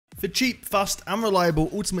For cheap, fast and reliable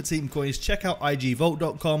Ultimate Team coins, check out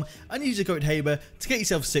igvault.com and use the code HABER to get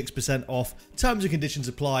yourself 6% off. Terms and conditions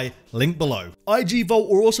apply, link below. IG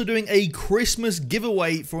Vault are also doing a Christmas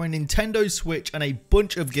giveaway for a Nintendo Switch and a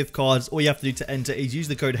bunch of gift cards. All you have to do to enter is use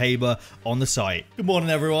the code HABER on the site. Good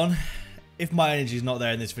morning everyone. If my energy is not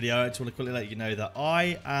there in this video, I just want to quickly let you know that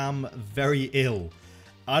I am very ill.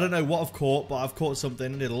 I don't know what I've caught, but I've caught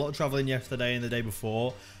something. I did a lot of traveling yesterday and the day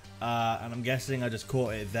before. And I'm guessing I just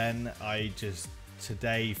caught it then. I just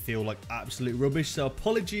today feel like absolute rubbish. So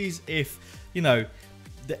apologies if, you know,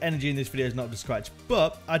 the energy in this video is not up to scratch.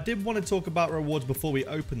 But I did want to talk about rewards before we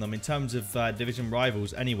open them in terms of division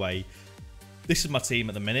rivals anyway. This is my team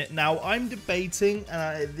at the minute. Now, I'm debating,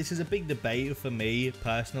 this is a big debate for me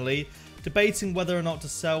personally, debating whether or not to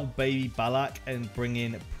sell Baby Balak and bring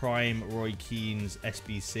in Prime Roy Keane's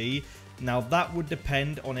SBC. Now, that would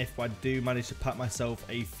depend on if I do manage to pack myself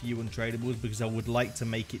a few untradables, because I would like to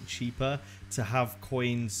make it cheaper to have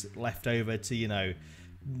coins left over to, you know,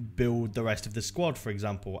 build the rest of the squad, for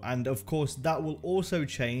example. And of course, that will also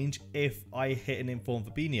change if I hit an informed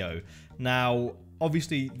Fabinho. Now,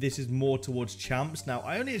 obviously, this is more towards champs. Now,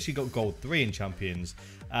 I only actually got gold 3 in champions.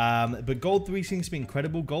 But gold 3 seems to be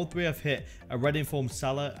incredible. Gold 3, I've hit a red informed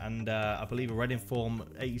Salah and I believe a red informed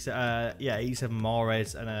 87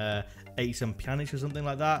 Mahrez and a 87 Pjanic or something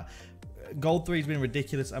like that. Gold 3 has been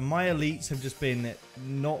ridiculous, and my elites have just been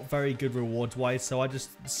not very good rewards wise, so I just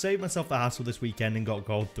saved myself the hassle this weekend and got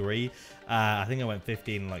gold 3. I think I went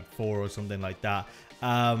 15 like 4 or something like that.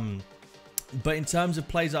 But in terms of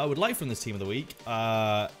plays that I would like from this team of the week,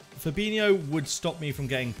 Fabinho would stop me from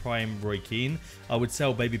getting Prime Roy Keane. I would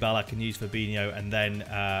sell Baby Balak and use Fabinho, and then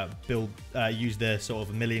use the sort of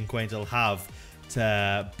 1 million coins I'll have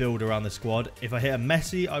to build around the squad. If I hit a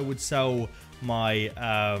Messi, I would sell my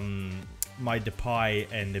my Depay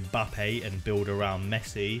and Mbappe and build around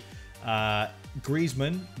Messi.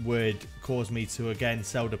 Griezmann would cause me to again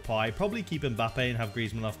sell Depay, probably keep Mbappe and have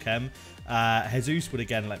Griezmann off chem. Jesus would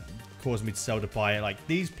again cause me to sell Depay. Like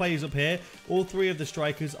these players up here, all 3 of the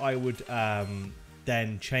strikers, I would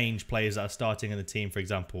then change players that are starting in the team, for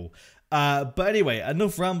example. But anyway,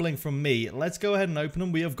 enough rambling from me. Let's go ahead and open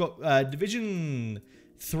them. We have got Division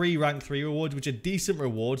 3 rank 3 rewards, which are decent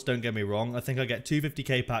rewards, don't get me wrong. I think I get 2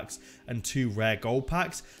 50k packs and 2 rare gold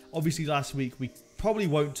packs. Obviously, last week we probably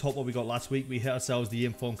won't top what we got last week. We hit ourselves the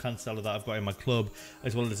inform canceller that I've got in my club,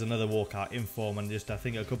 as well as another walkout inform, and just I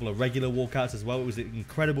think a couple of regular walkouts as well. It was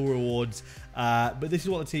incredible rewards, but this is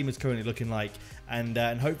what the team is currently looking like, and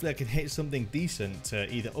hopefully I can hit something decent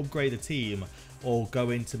to either upgrade the team or go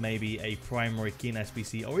into maybe a Prime Roy Keane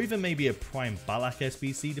SBC, or even maybe a Prime Balak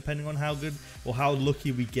SBC, depending on how good or how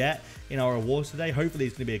lucky we get in our awards today. Hopefully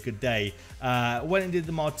it's going to be a good day. Went and did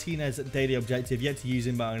the Martinez daily objective, yet to use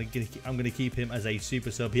him, but I'm going to keep him as a super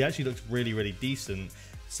sub. He actually looks really, really decent.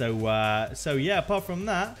 So yeah, apart from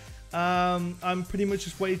that, I'm pretty much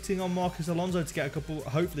just waiting on Marcus Alonso to get a couple,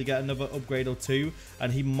 hopefully get another upgrade or 2,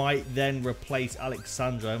 and he might then replace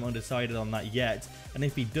Alexandra. I'm undecided on that yet, and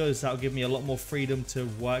if he does, that'll give me a lot more freedom to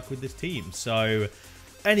work with this team. So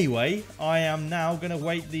anyway, I am now going to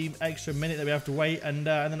wait the extra minute that we have to wait, and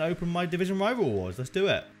then open my Division Rival Awards. Let's do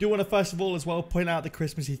it. Do want to first of all as well point out the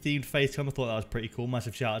Christmassy themed face cam. I thought that was pretty cool.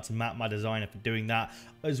 Massive shout out to Matt, my designer, for doing that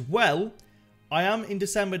as well. I am in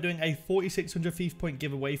December doing a 4,600 FIFA point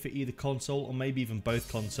giveaway for either console or maybe even both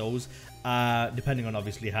consoles, depending on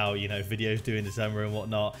obviously how, you know, videos do in December and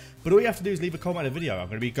whatnot. But all you have to do is leave a comment in a video. I'm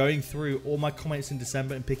going to be going through all my comments in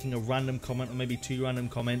December and picking a random comment or maybe 2 random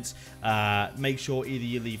comments. Make sure either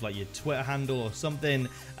you leave like your Twitter handle or something,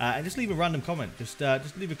 and just leave a random comment. Just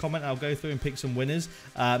leave a comment. I'll go through and pick some winners.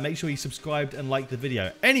 Make sure you subscribed and liked the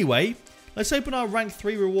video. Anyway, let's open our rank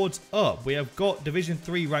 3 rewards up. We have got Division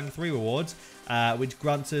 3 rank 3 rewards, which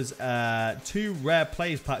grants us 2 rare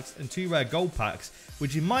players packs and 2 rare gold packs,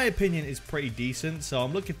 which in my opinion is pretty decent. So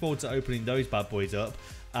I'm looking forward to opening those bad boys up.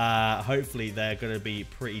 Hopefully they're going to be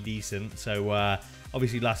pretty decent. So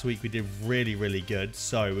obviously last week we did really, really good.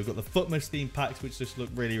 So we've got the Footmas themed packs, which just look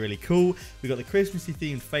really, really cool. We've got the Christmassy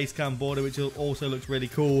themed face cam border, which also looks really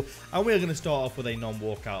cool. And we're going to start off with a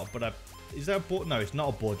non-walkout, but is that a board? No, it's not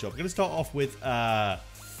a board job. We're going to start off with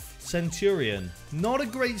Centurion. Not a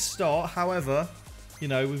great start, however, you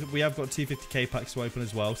know, we have got 250k packs to open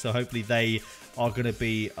as well, so hopefully they are going to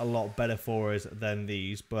be a lot better for us than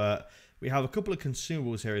these. But we have a couple of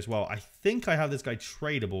consumables here as well. I think I have this guy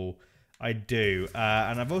tradable. I do.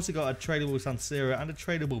 And I've also got a tradable San Siro and a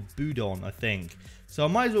tradable Budon, I think. So I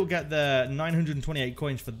might as well get the 928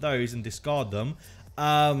 coins for those and discard them.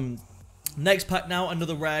 Next pack now,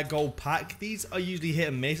 another rare gold pack. These are usually hit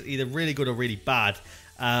and miss, either really good or really bad.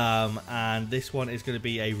 And this one is going to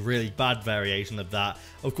be a really bad variation of that.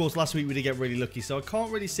 Of course, last week we did get really lucky, so I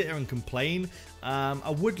can't really sit here and complain.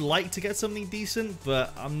 I would like to get something decent,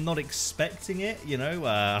 but I'm not expecting it, you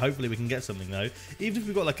know. Hopefully we can get something, though. Even if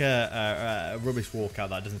we've got like a rubbish walkout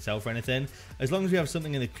that doesn't sell for anything, as long as we have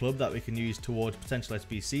something in the club that we can use towards potential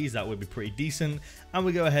SBCs, that would be pretty decent. And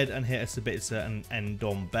we go ahead and hit a Sabitzer and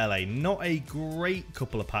Ndombele. Not a great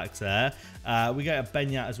couple of packs there. We get a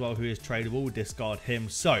Benyat as well, who is tradable. We'll discard him.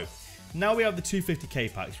 So, now we have the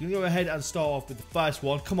 250k packs. We're going to go ahead and start off with the first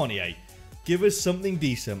one. Come on, EA. Give us something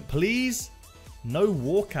decent, please. No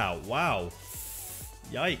walkout. Wow.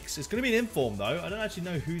 Yikes. It's going to be an inform, though. I don't actually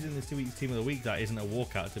know who's in this 2 weeks team of the week that isn't a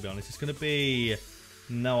walkout, to be honest. It's going to be...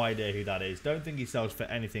 no idea who that is. Don't think he sells for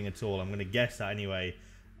anything at all. I'm going to guess that anyway.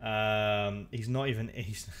 He's not even...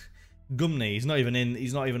 he's Gumney. He's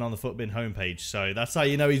not even on the Footbin homepage. So that's how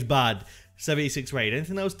you know he's bad. 76 raid.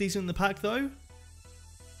 Anything else decent in the pack, though?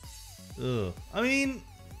 Ugh. I mean,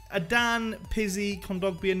 Adan, Pizzi,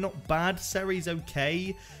 Kondogbia, not bad. Seri's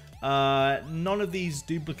okay. None of these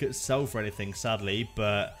duplicates sell for anything, sadly,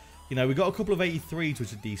 but, you know, we got a couple of 83s,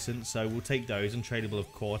 which are decent, so we'll take those. Untradeable,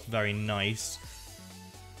 of course. Very nice.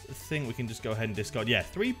 I think we can just go ahead and discard. Yeah,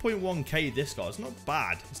 3.1k discard. It's not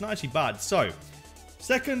bad. It's not actually bad. So,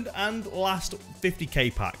 second and last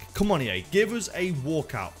 50k pack. Come on, EA. Give us a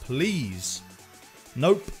walkout, please.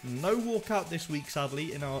 Nope. No walkout this week,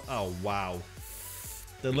 sadly. In our... oh, wow.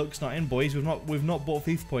 The luck's not in, boys. We've not bought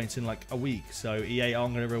FIFA points in like a week, so EA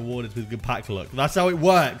aren't going to reward us with good pack luck. That's how it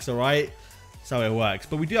works, all right? That's how it works.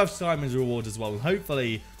 But we do have Simon's rewards as well, and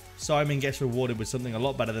hopefully Simon gets rewarded with something a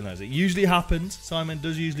lot better than us. It usually happens. Simon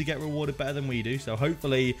does usually get rewarded better than we do, so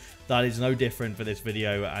hopefully that is no different for this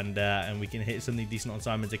video, and we can hit something decent on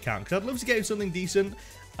Simon's account. Because I'd love to get him something decent.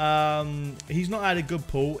 He's not had a good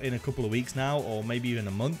pull in a couple of weeks now, or maybe even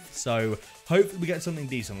a month, so hopefully we get something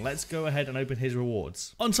decent. Let's go ahead and open his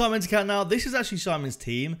rewards. On Simon's account now, this is actually Simon's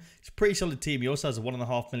team. It's a pretty solid team. He also has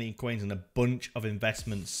 1.5 million coins and a bunch of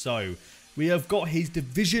investments. So we have got his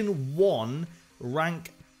Division 1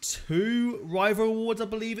 rank 2 rival awards, I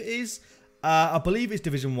believe it is. I believe it's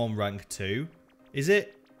Division 1 rank 2. Is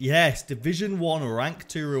it? Yes, Division 1 rank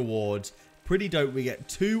 2 rewards. Pretty dope. We get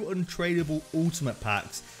 2 untradeable ultimate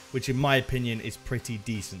packs, which in my opinion is pretty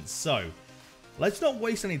decent. So let's not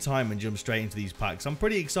waste any time and jump straight into these packs. I'm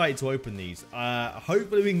pretty excited to open these.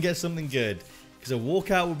 Hopefully we can get something good, because a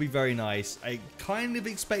walkout would be very nice. I kind of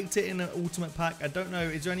expect it in an ultimate pack. I don't know.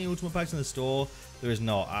 Is there any ultimate packs in the store? There is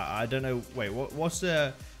not. I don't know. Wait, what's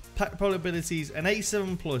the pack probabilities? An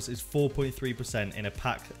 87 plus is 4.3% in a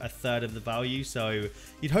pack, a third of the value. So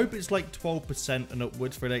you'd hope it's like 12% and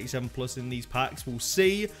upwards for an 87 plus in these packs. We'll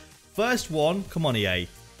see. First one. Come on, EA.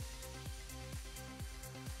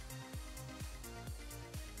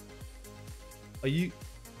 Are you...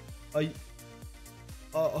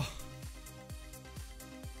 oh.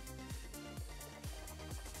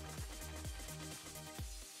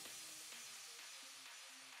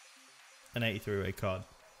 An 83 rate card.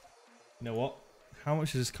 You know what? How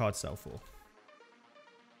much does this card sell for?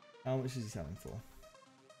 How much is he selling for?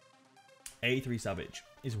 83 Savage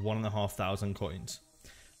is 1,500 coins.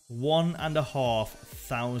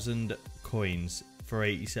 1,500 coins for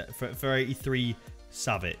 83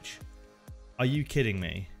 Savage. Are you kidding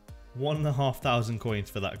me? 1,500 coins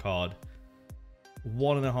for that card.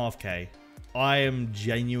 1.5k. I am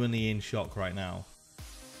genuinely in shock right now.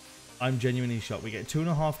 I'm genuinely in shock. We get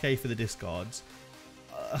 2.5k for the discards.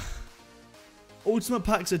 Ultimate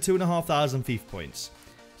packs are 2,500 FIFA points.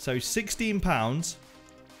 So £16.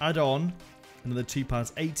 Add on another £2,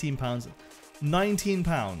 £18,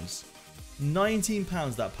 £19.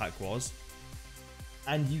 £19 that pack was.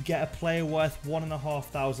 And you get a player worth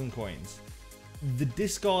 1,500 coins. The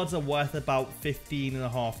discards are worth about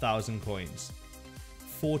 15,500 coins.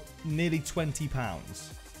 For nearly £20.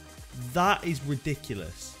 That is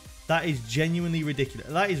ridiculous. That is genuinely ridiculous.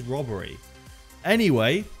 That is robbery.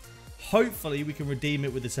 Anyway, hopefully we can redeem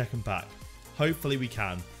it with the second pack. Hopefully we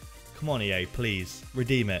can. Come on, EA, please.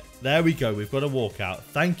 Redeem it. There we go. We've got a walkout.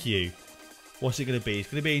 Thank you. What's it going to be? It's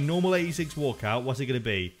going to be a normal 86 walkout. What's it going to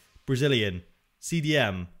be? Brazilian.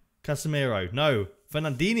 CDM. Casemiro. No.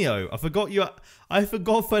 Fernandinho. I forgot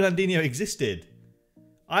Fernandinho existed.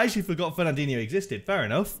 I actually forgot Fernandinho existed. Fair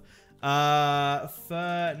enough.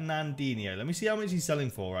 Fernandinho. Let me see how much he's selling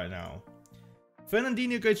for right now.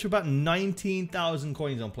 Fernandinho goes for about 19,000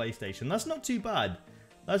 coins on PlayStation. That's not too bad.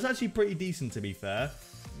 That's actually pretty decent, to be fair.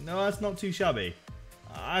 No, that's not too shabby.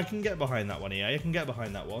 I can get behind that one, I can get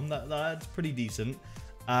behind that one. That's pretty decent.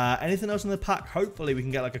 Anything else in the pack? Hopefully we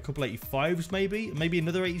can get like a couple 85s maybe. Maybe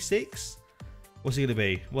another 86. What's it going to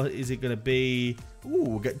be? What is it going to be? Ooh,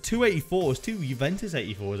 we'll get 2 84s, 2 Juventus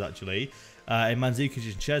 84s actually. In Mandzukic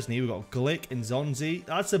and Chesney, we've got Glick and Zonzi.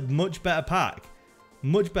 That's a much better pack.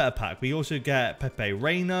 Much better pack. We also get Pepe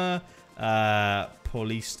Reina,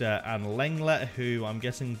 Paulista and Lenglet, who I'm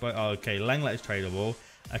guessing... okay, Lenglet is tradable.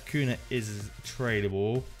 Acuna is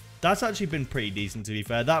tradable. That's actually been pretty decent, to be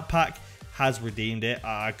fair. That pack has redeemed it.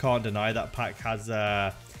 I can't deny that pack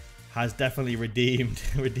has definitely redeemed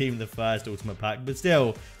the first Ultimate Pack. But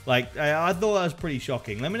still, like, I thought that was pretty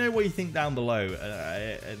shocking. Let me know what you think down below.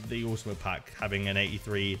 The Ultimate Pack having an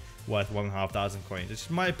 83 worth 1,500 coins. It's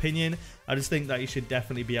just my opinion. I just think that you should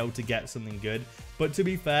definitely be able to get something good. But to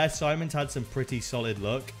be fair, Simon's had some pretty solid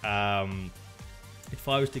luck. If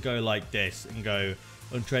I was to go like this and go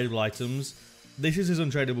untradeable items, this is his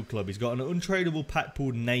untradeable club. He's got an untradeable pack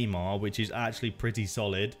pulled Neymar, which is actually pretty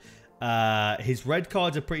solid. His red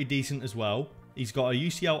cards are pretty decent as well. He's got a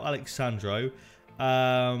UCL Alexandro.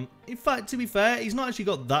 In fact, to be fair, he's not actually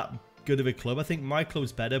got that good of a club. I think my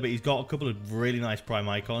club's better, but he's got a couple of really nice prime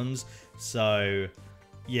icons. So,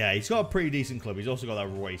 yeah, he's got a pretty decent club. He's also got that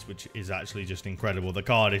Royce, which is actually just incredible. The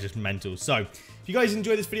card is just mental. So, if you guys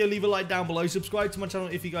enjoyed this video, leave a like down below. Subscribe to my channel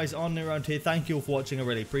if you guys are new around here. Thank you all for watching. I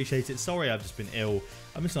really appreciate it. Sorry, I've just been ill.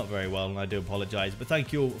 I'm just not very well, and I do apologize. But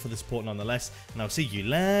thank you all for the support nonetheless. And I'll see you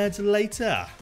lads later.